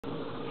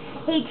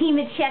Hey team,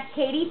 it's Chef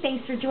Katie.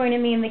 Thanks for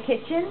joining me in the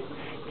kitchen.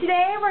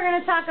 Today we're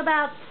going to talk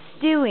about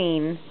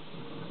stewing.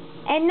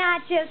 And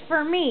not just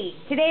for meat.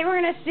 Today we're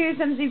going to stew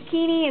some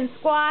zucchini and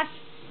squash.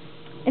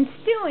 And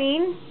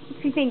stewing,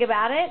 if you think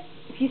about it,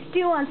 if you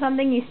stew on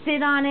something, you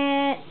sit on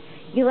it,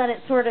 you let it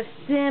sort of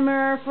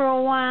simmer for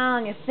a while,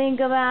 and you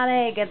think about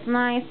it, it gets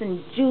nice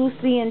and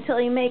juicy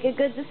until you make a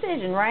good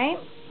decision, right?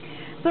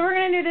 So we're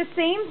going to do the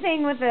same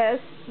thing with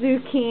this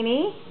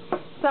zucchini,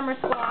 summer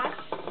squash.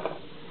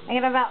 I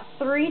got about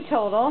 3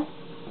 total.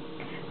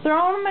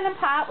 Throw them in a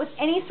pot with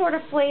any sort of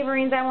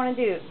flavorings I want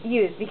to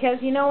use, because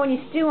you know when you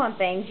stew on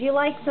things, you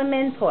like some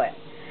input.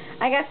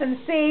 I got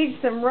some sage,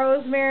 some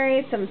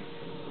rosemary, some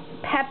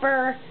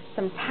pepper,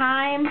 some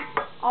thyme,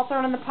 all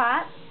thrown in the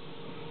pot.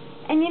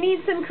 And you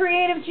need some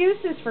creative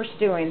juices for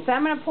stewing, so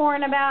I'm going to pour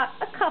in about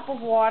a cup of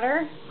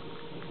water.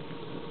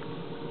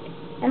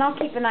 And I'll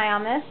keep an eye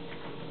on this.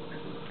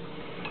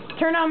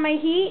 Turn on my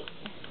heat.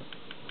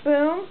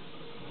 Boom.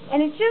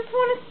 And it just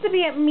wants to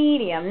be at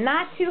medium,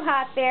 not too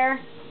hot there.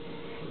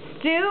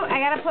 Stew, I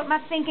gotta put my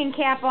thinking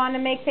cap on to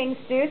make things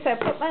stew, so I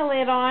put my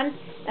lid on,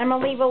 and I'm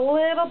gonna leave a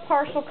little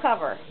partial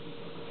cover.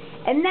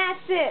 And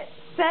that's it.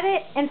 Set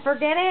it and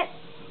forget it,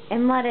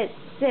 and let it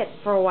sit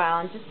for a while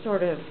and just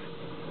sort of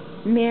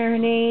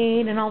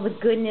marinate and all the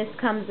goodness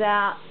comes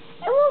out.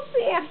 And we'll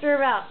see after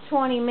about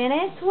 20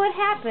 minutes what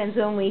happens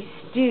when we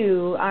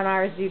stew on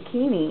our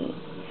zucchini.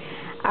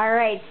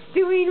 Alright,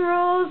 stewing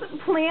rules,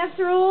 plants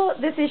rule.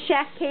 This is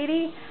Chef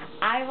Katie.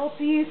 I will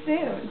see you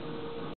soon.